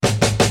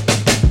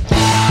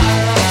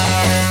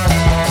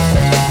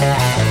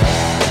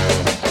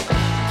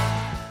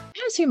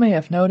you may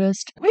have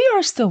noticed, we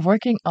are still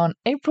working on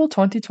April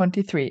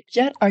 2023,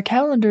 yet our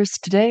calendars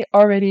today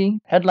already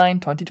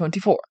headline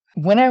 2024.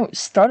 When I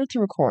started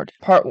to record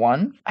part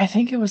 1, I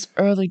think it was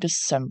early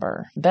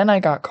December. Then I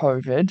got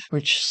COVID,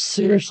 which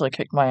seriously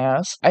kicked my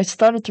ass. I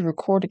started to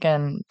record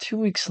again 2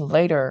 weeks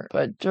later,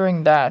 but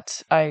during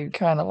that, I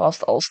kind of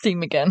lost all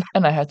steam again,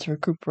 and I had to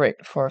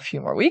recuperate for a few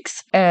more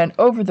weeks. And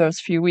over those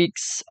few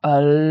weeks,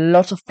 a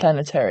lot of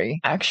planetary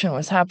action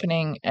was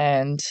happening,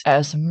 and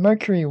as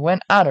Mercury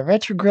went out of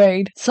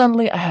retrograde,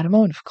 suddenly I had a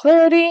moment of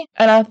clarity,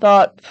 and I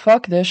thought,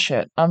 fuck this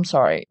shit. I'm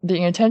sorry.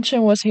 The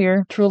intention was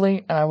here,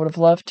 truly, and I would have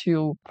loved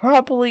to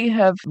probably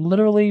have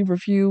literally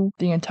review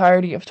the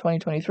entirety of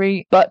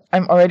 2023, but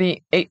I'm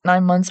already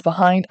 8-9 months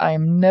behind. I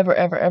am never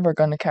ever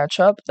gonna catch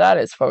up. That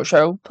is faux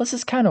show. Plus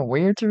it's kind of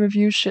weird to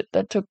review shit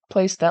that took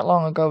place that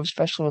long ago,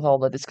 especially with all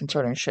the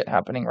disconcerting shit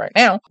happening right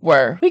now,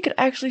 where we could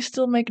actually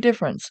still make a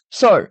difference.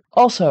 So,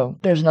 also,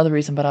 there's another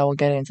reason, but I will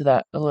get into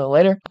that a little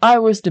later. I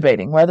was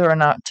debating whether or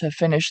not to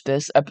finish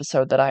this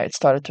episode that I had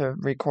started to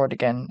record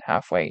again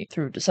halfway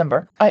through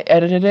December. I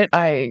edited it,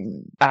 I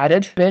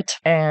added a bit,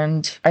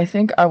 and I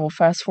think I will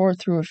fast forward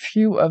through a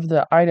few of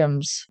the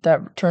items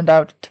that turned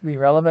out to be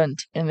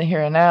relevant in the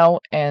here and now,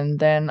 and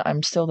then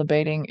I'm still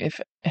debating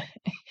if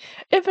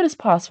it is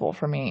possible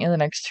for me in the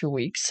next 2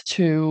 weeks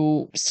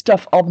to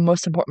stuff all the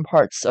most important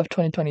parts of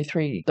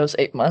 2023, those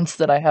 8 months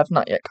that I have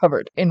not yet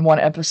covered, in one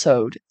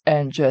episode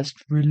and just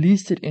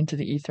release it into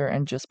the ether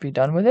and just be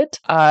done with it.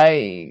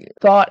 I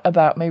thought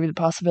about maybe the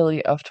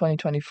possibility of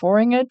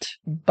 2024ing it,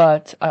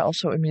 but I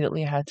also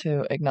immediately had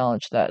to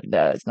acknowledge that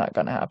that is not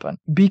going to happen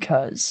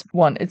because,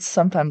 one, it's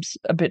sometimes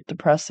a bit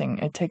depressing.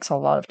 It takes a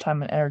lot of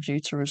time and energy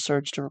to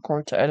research, to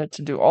record, to edit,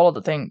 to do all of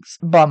the things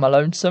by my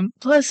lonesome.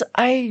 Plus,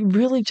 I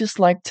really just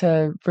like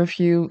to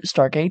review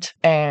Stargate,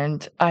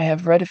 and I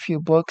have read a few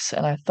books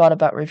and I thought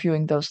about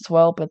reviewing those as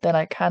well, but then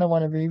I kind of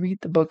want to reread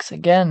the books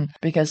again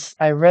because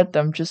I read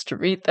them just to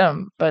read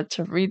them, but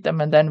to read them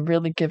and then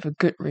really give a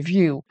good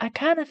review, I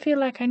kind of feel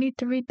like I need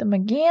to read them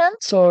again.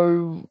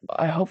 So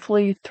I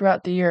hopefully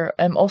throughout the year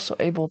am also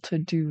able to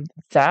do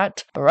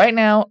that. But right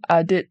now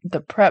I did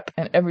the prep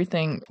and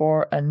everything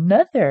for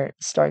another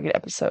Stargate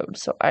episode,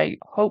 so I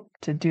hope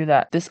to do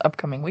that this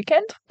upcoming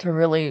weekend to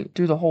really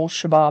do the whole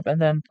shabab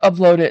and then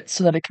upload it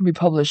so that it can be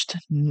published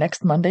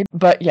next Monday.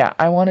 But yeah,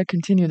 I want to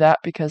continue that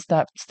because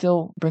that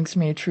still brings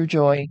me true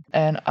joy,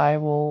 and I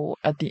will,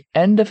 at the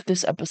end of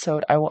this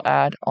episode, I will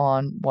add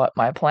on what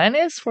my plan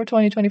is for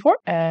 2024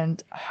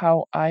 and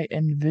how I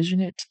envision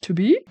it to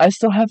be. I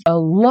still have a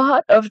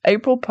lot of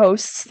April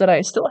posts that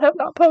I still have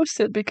not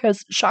posted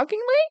because,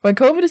 shockingly, when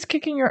COVID is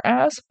kicking your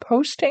ass,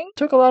 posting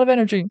took a lot of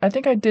energy. I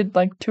think I did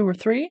like 2 or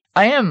 3.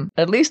 I am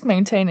at least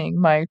maintaining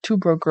my Two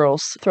Broke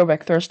Girls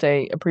Throwback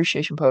Thursday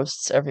appreciation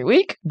posts every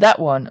week. That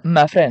one,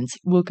 my friends,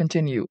 will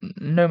continue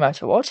no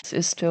matter what. This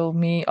is still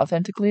me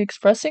authentically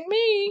expressing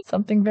me.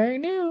 Something very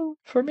new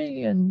for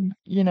me, and,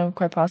 you know,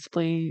 quite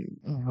possibly,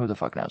 who the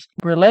fuck knows.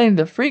 We're letting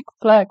the freak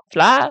flag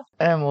fly,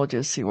 and we'll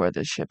just see where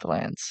this ship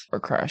lands, or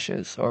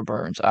crashes, or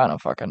burns. I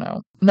don't fucking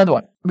know. Another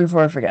one,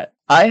 before I forget.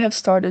 I have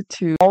started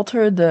to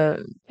alter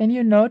the... Can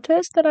you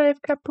notice that I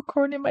have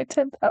Capricorn in my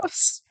 10th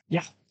house?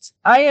 Yeah.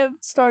 I have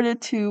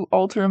started to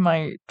alter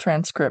my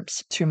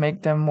transcripts to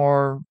make them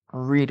more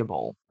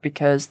readable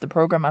because the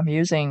program I'm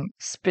using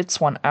spits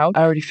one out.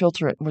 I already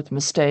filter it with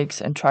mistakes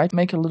and try to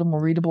make it a little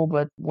more readable,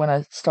 but when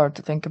I start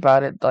to think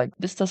about it, like,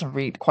 this doesn't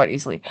read quite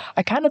easily.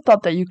 I kind of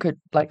thought that you could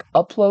like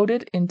upload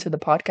it into the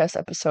podcast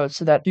episode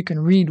so that you can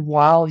read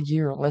while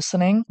you're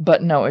listening,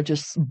 but no, it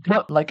just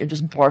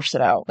barfs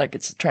it out like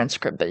it's a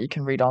transcript that you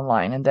can read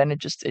online, and then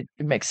it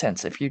makes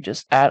sense if you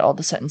just add all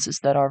the sentences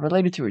that are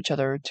related to each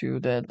other to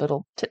the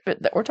little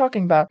tidbit that we're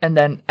talking about, and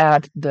then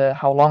add the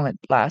how long it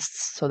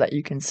lasts so that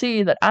you can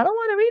see that I don't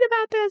want to read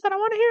about this, I don't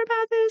want to hear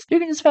about this. You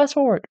can just fast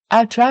forward.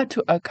 I try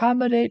to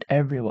accommodate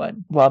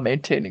everyone while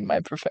maintaining my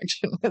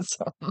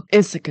perfectionism.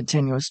 It's a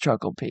continuous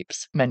struggle,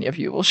 peeps. Many of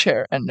you will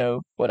share and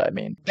know what I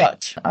mean.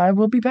 But I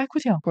will be back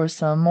with y'all for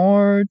some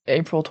more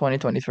April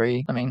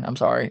 2023. I mean, I'm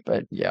sorry,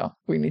 but yeah,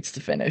 we needs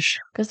to finish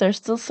because there's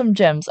still some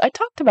gems. I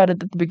talked about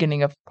it at the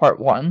beginning of part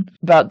 1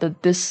 about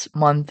that this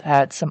month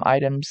had some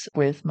items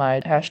with my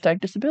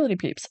hashtag disability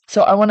peeps.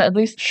 So I want to at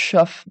least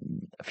shove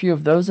a few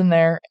of those in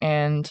there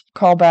and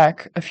call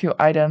back a few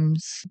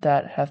items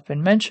that have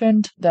been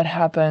mentioned, that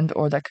happened,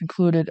 or that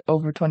concluded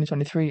over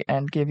 2023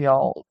 and give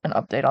y'all an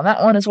update on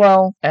that one as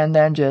well. And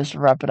then just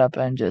wrap it up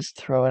and just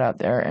throw it out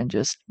there and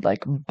just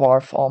like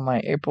barf all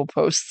my April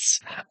posts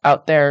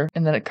out there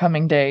in the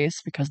coming days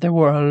because there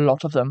were a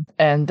lot of them.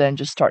 And then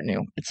just start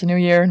new. It's a new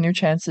year, new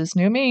chances,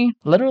 new me.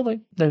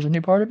 Literally, there's a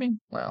new part of me.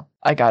 Well,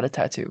 I got a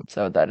tattoo,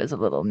 so that is a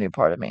little new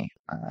part of me.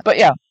 But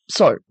yeah,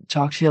 so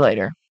talk to you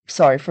later.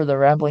 Sorry for the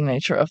rambling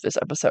nature of this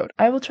episode.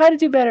 I will try to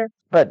do better,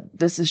 but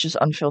this is just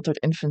unfiltered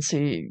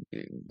infancy.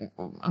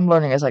 I'm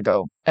learning as I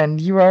go,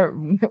 and you are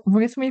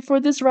with me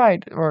for this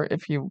ride. Or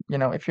if you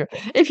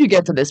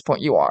get to this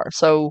point, you are.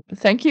 So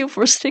thank you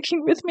for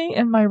sticking with me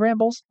and my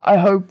rambles. I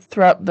hope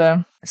throughout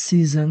the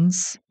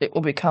seasons it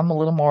will become a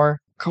little more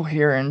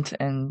coherent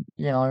and,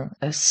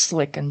 as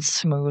slick and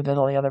smooth as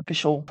all the other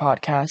official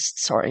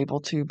podcasts are able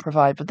to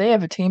provide. But they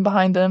have a team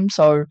behind them,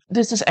 so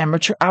this is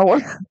amateur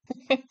hour.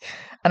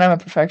 And I'm a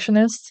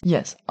perfectionist.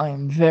 Yes, I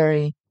am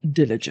very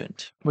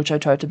diligent, which I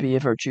try to be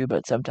a virtue,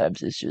 but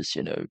sometimes it's just,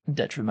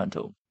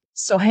 detrimental.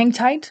 So hang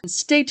tight.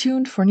 Stay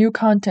tuned for new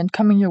content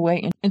coming your way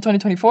in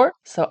 2024.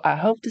 So I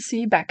hope to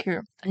see you back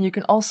here. And you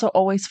can also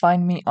always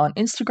find me on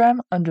Instagram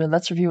under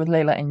Let's Review with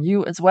Layla and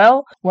You as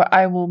well, where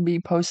I will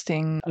be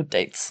posting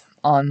updates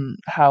on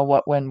how,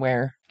 what, when,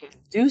 where.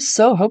 Do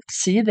so. Hope to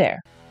see you there.